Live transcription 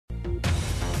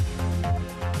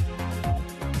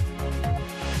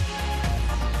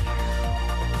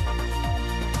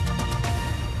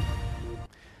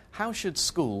How should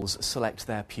schools select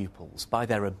their pupils? By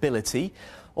their ability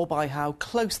or by how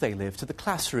close they live to the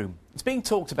classroom? It's being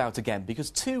talked about again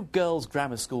because two girls'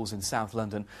 grammar schools in South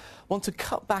London want to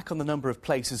cut back on the number of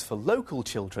places for local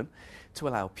children to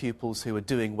allow pupils who are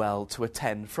doing well to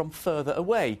attend from further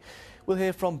away. We'll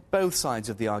hear from both sides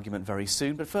of the argument very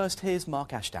soon, but first here's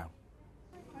Mark Ashdown.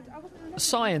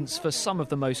 Science for some of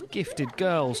the most gifted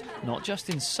girls, not just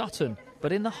in Sutton,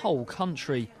 but in the whole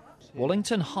country.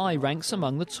 Wallington High ranks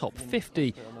among the top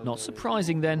 50. Not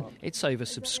surprising then, it's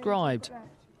oversubscribed.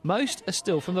 Most are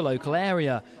still from the local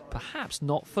area, perhaps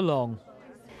not for long.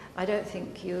 I don't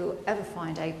think you'll ever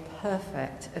find a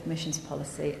perfect admissions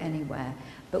policy anywhere,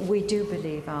 but we do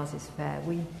believe ours is fair.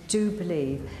 We do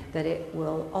believe that it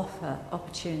will offer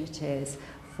opportunities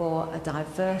for a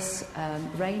diverse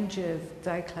range of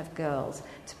very clever girls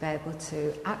to be able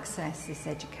to access this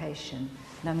education,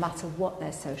 no matter what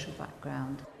their social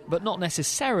background. But not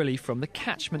necessarily from the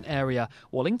catchment area.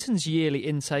 Wallington's yearly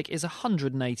intake is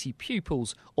 180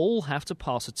 pupils. All have to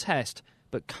pass a test.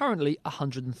 But currently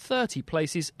 130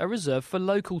 places are reserved for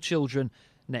local children.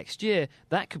 Next year,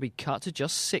 that could be cut to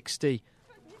just 60.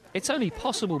 It's only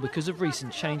possible because of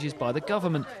recent changes by the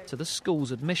government to the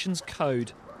school's admissions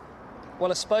code.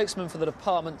 Well, a spokesman for the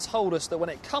department told us that when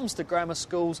it comes to grammar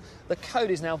schools, the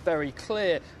code is now very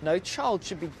clear. No child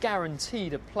should be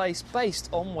guaranteed a place based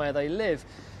on where they live.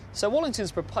 So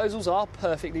Wallington's proposals are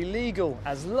perfectly legal,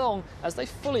 as long as they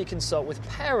fully consult with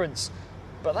parents.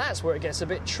 But that's where it gets a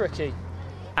bit tricky.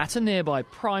 At a nearby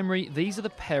primary, these are the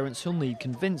parents who'll need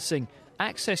convincing.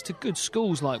 Access to good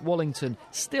schools like Wallington,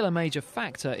 still a major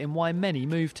factor in why many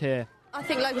moved here. I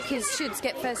think local kids should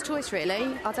get first choice,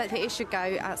 really. I don't think it should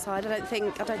go outside. I don't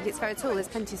think it's fair at all. There's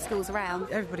plenty of schools around.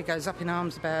 Everybody goes up in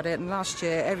arms about it, and last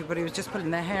year everybody was just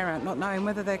pulling their hair out, not knowing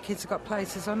whether their kids have got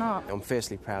places or not. I'm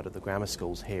fiercely proud of the grammar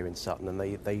schools here in Sutton, and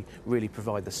they really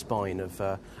provide the spine of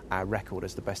our record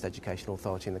as the best educational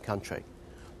authority in the country.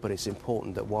 But it's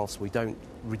important that whilst we don't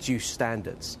reduce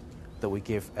standards, that we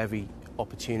give every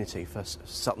opportunity for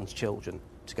Sutton's children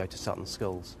to go to Sutton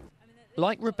schools.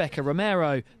 Like Rebecca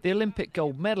Romero, the Olympic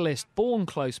gold medalist born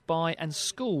close by and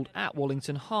schooled at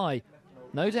Wallington High.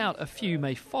 No doubt a few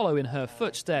may follow in her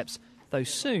footsteps, though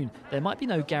soon there might be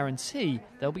no guarantee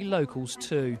there'll be locals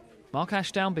too. Mark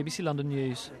Ashdown, BBC London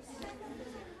News.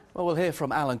 Well, we'll hear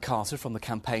from Alan Carter from the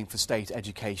Campaign for State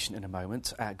Education in a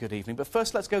moment. Good evening. But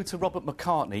first, let's go to Robert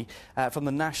McCartney from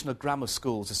the National Grammar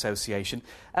Schools Association.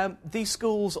 These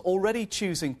schools already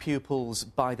choosing pupils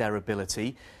by their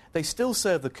ability. They still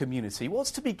serve the community.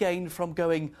 What's to be gained from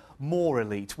going more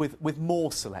elite, with more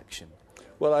selection?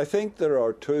 Well, I think there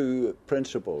are two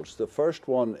principles. The first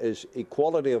one is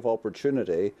equality of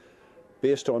opportunity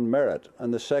based on merit,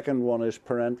 and the second one is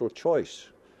parental choice.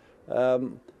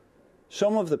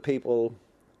 Some of the people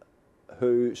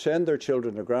who send their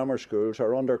children to grammar schools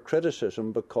are under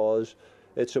criticism because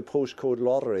it's a postcode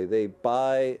lottery. They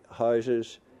buy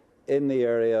houses in the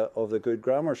area of the good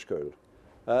grammar school.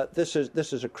 This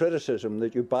is a criticism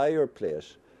that you buy your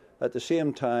place. At the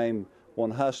same time,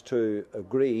 one has to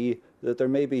agree that there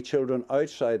may be children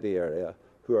outside the area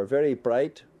who are very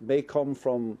bright, may come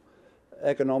from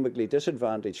economically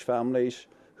disadvantaged families,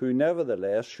 who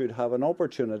nevertheless should have an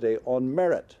opportunity on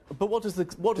merit. But what does the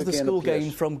school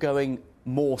gain from going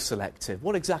more selective?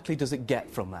 What exactly does it get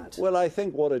from that? Well, I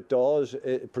think what it does,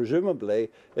 presumably,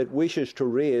 it wishes to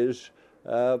raise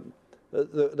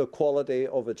the quality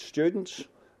of its students.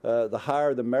 The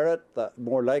higher the merit, the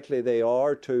more likely they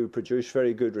are to produce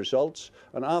very good results.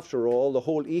 And after all, the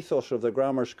whole ethos of the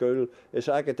grammar school is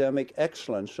academic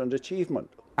excellence and achievement.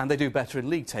 And they do better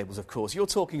in league tables, of course. You're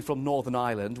talking from Northern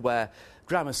Ireland, where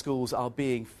grammar schools are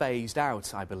being phased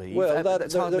out, I believe. Well,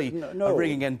 that's hardly a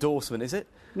ringing endorsement, is it?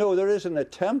 No, there is an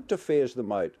attempt to phase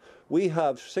them out. We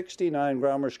have 69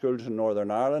 grammar schools in Northern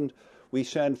Ireland. We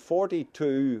send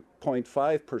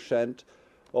 42.5%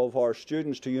 of our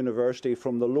students to university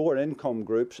from the lower income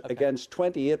groups, against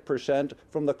 28%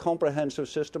 from the comprehensive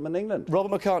system in England.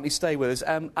 Robert McCartney, stay with us.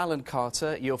 Alan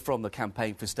Carter, you're from the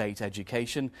Campaign for State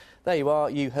Education. There you are,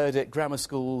 you heard it. Grammar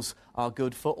schools are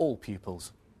good for all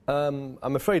pupils. I'm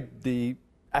afraid the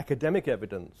academic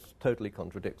evidence totally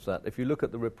contradicts that. If you look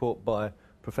at the report by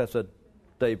Professor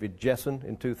David Jesson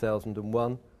in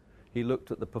 2001, he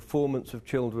looked at the performance of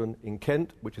children in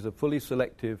Kent, which is a fully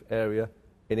selective area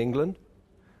in England,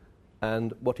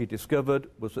 and what he discovered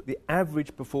was that the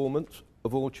average performance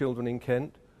of all children in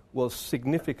Kent was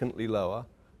significantly lower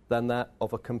than that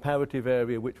of a comparative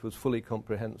area which was fully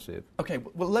comprehensive. OK,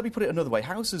 well, let me put it another way.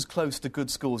 Houses close to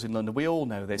good schools in London, we all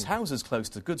know this, houses close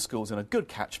to good schools in a good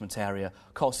catchment area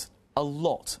cost a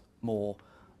lot more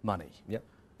money. Yep.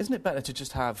 Isn't it better to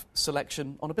just have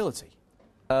selection on ability?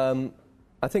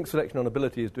 I think selection on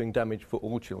ability is doing damage for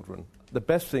all children. The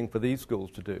best thing for these schools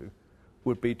to do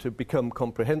would be to become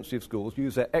comprehensive schools,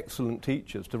 use their excellent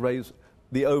teachers to raise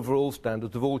the overall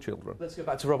standards of all children. Let's go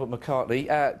back to Robert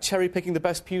McCartney. Cherry-picking the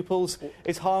best pupils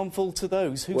is harmful to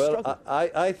those who struggle.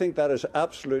 I think that is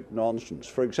absolute nonsense.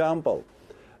 For example,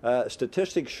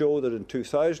 statistics show that in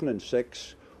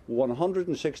 2006,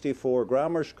 164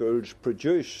 grammar schools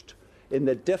produced in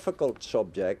the difficult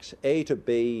subjects, A to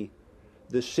B,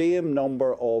 the same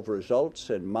number of results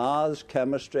in maths,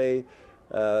 chemistry,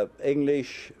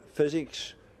 English,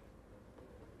 physics,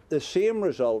 the same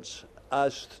results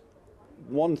as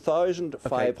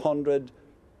 1,500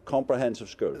 comprehensive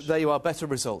schools. There you are, better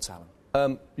results,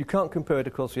 Alan. You can't compare it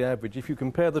across the average. If you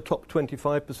compare the top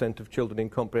 25% of children in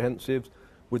comprehensives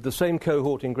with the same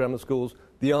cohort in grammar schools,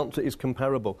 the answer is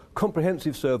comparable.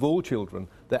 Comprehensives serve all children.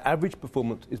 Their average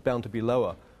performance is bound to be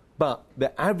lower, but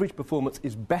their average performance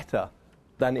is better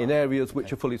than in areas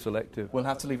which are fully selective. We'll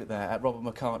have to leave it there. Robert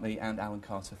McCartney and Alan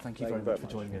Carter, thank you very much for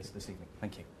joining us this evening.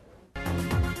 Thank you.